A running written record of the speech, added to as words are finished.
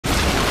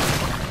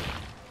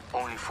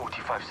Only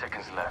 45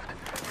 seconds left.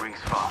 Rings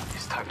far.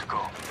 It's time to go.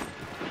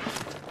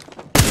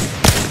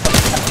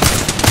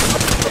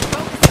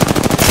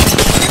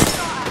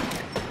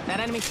 That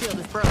enemy shield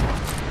is broken.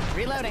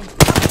 Reloading.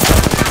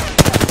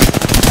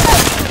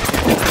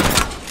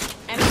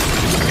 Enemy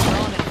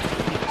shield.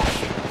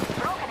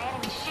 Broken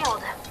enemy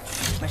shield.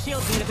 My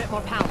shields need a bit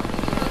more power.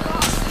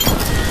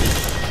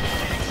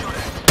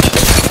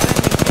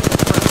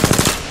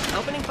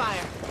 Opening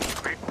fire.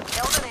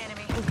 Killed an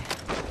enemy.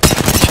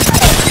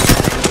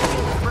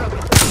 Broken.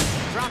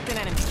 Dropped an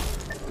enemy.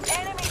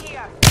 Enemy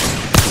here.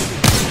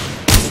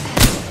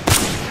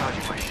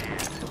 Charging my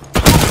shield.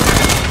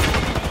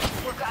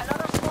 We've got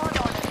another squad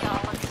on it,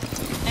 y'all.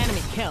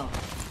 Enemy kill.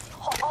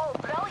 Oh,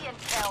 brilliant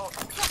kill.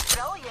 Just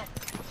brilliant.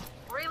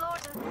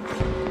 Reloading.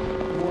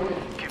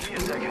 Give me a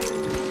second.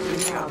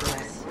 Switching out.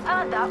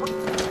 And that one.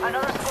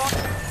 Another squad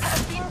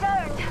has been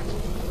downed.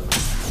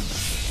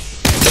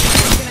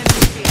 Broken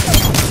enemy shield.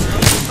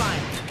 Opening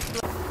fire.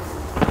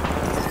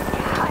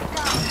 I'm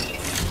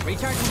down.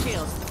 Recharging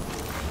shields.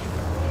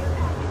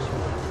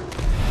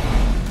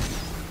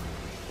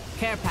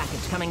 Care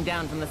package coming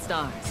down from the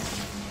stars.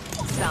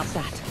 Stop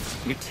that.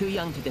 You're too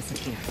young to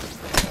disappear.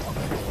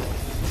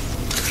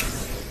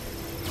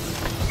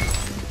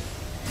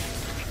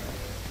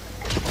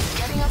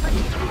 Getting up a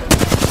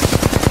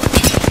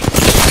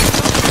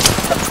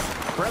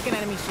Broken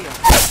enemy shield.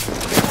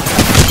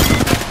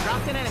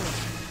 Dropped an enemy.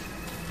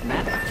 And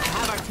that, I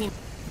have our team.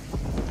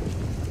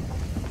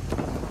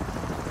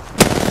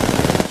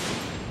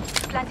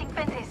 planting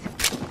fences.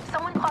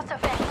 Someone crossed a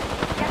fence.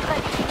 Get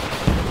ready.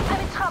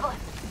 I'm in trouble.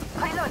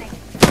 Reloading.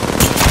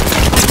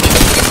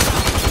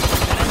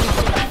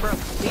 Broke.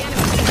 The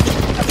enemy.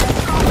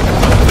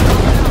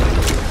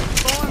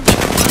 Form.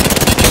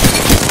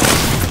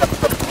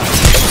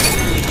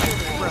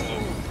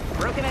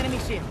 Broken enemy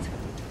shield.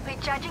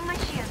 Recharging my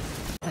shield.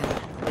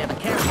 We have a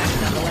care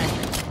package on the way.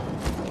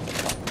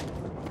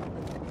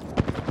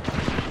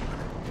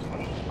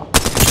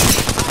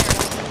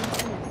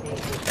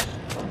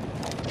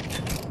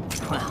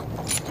 Well,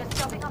 Just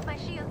chopping off my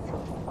shields.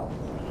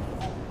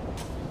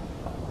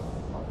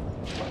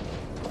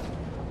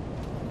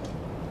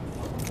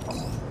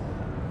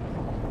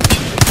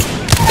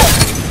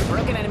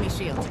 broken enemy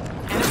shield.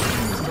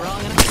 Enemy strong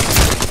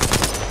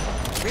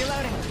enough.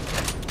 Reloading.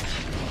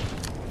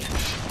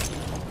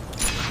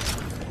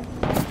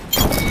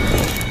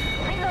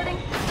 Reloading.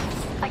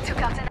 I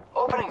took out an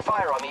Opening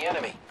fire on the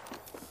enemy.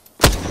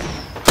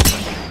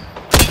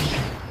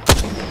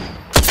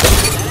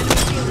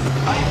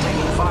 I am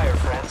taking fire,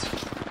 friends.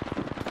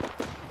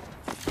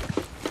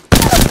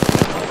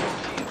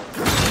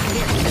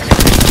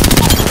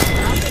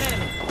 Dropped an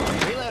enemy.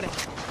 Reloading.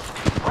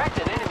 Wrecked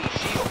an enemy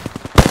shield.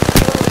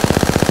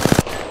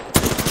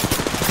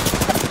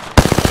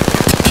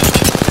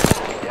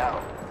 Enemy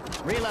down.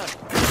 Reload.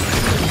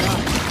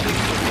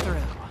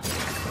 Through.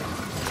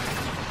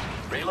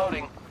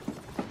 Reloading.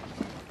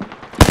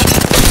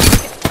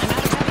 I'm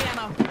out of heavy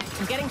ammo.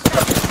 I'm getting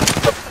shot.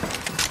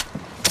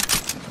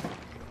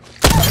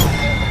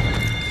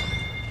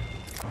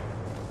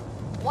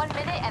 1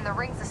 minute and the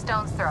ring's a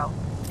stone's throw.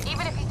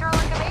 Even if you throw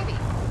like a baby.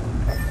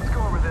 Let's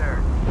go over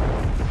there.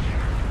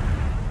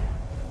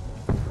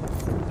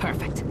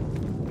 Perfect.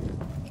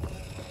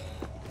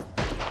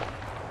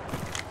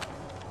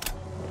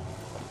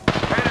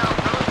 Hey now,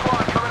 another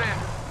squad coming in.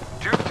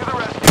 Juke to the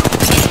rescue.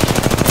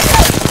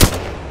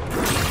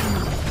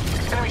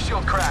 Enemy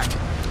shield cracked.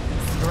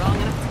 Strong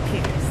enough to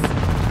pierce.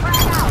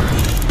 Frag out.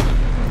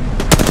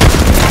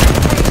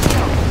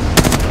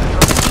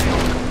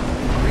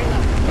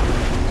 Reload.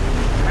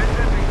 Head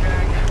sensing,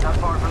 gang. Not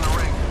far from the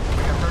ring.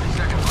 We got 30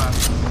 seconds left.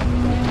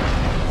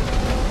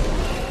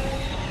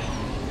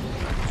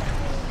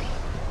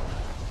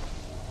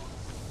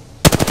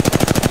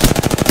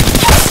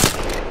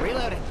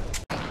 Reloading.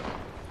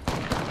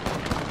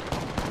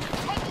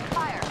 Taking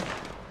fire.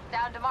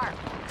 Down to mark.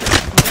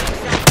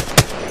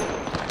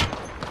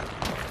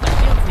 My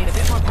shields need a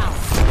bit more power.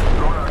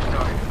 Throwing our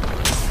target.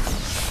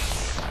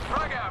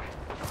 Frag out.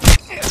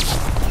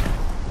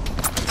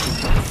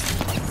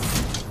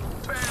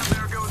 Bam,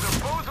 there goes a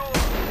boozle.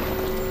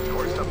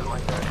 Or something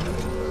like that.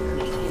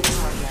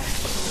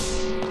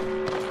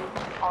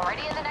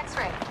 Already in the next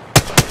ring.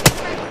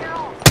 Ready for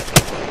roll.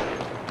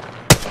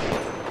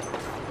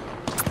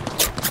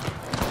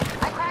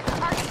 I cracked the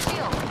target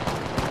shield.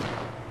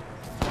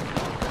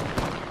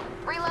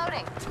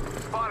 Reloading.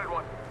 Spotted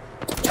one.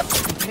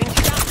 Getting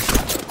shot.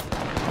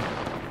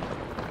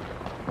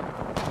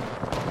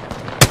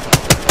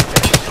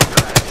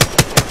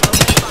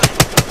 Opening fire.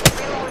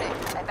 Reloading.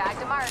 I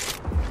bagged a mark.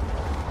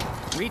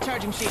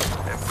 Recharging shield.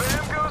 And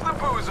bam goes the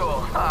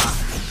boozle. Ah.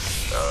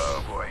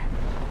 Oh boy.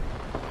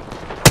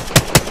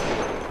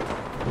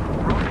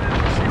 Broken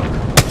enemy shield.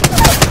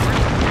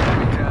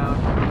 Enemy down.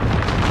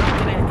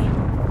 Dropped an enemy.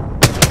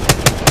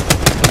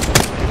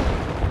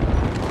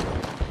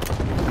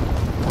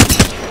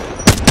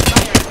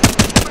 Fire.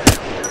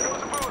 Bam, there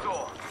goes a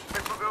boozle.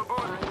 Mix will go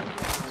boozle.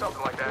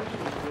 Something like that.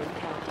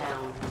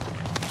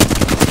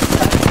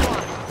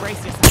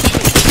 Brace yourself.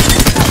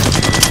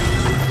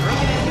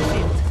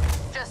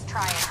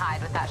 try and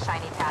hide with that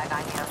shiny tag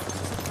on you.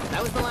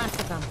 That was the last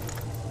of them.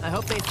 I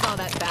hope they saw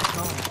that back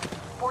home.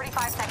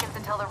 45 seconds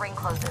until the ring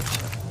closes.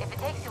 If it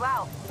takes you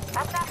out,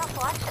 that's natural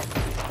selection.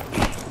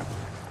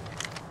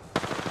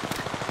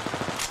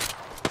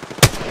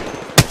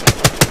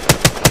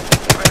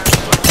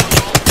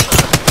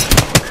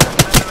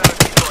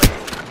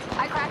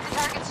 I cracked the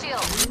target's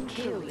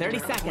shield. 30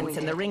 seconds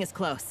and the ring is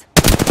close.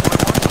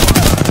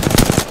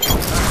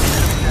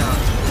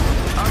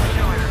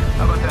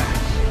 How about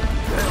that?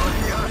 Hey, look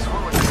at us.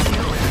 We're with the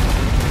kill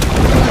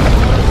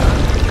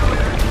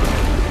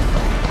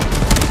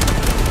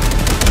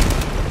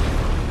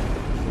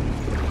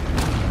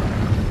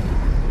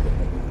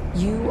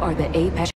You are the apex.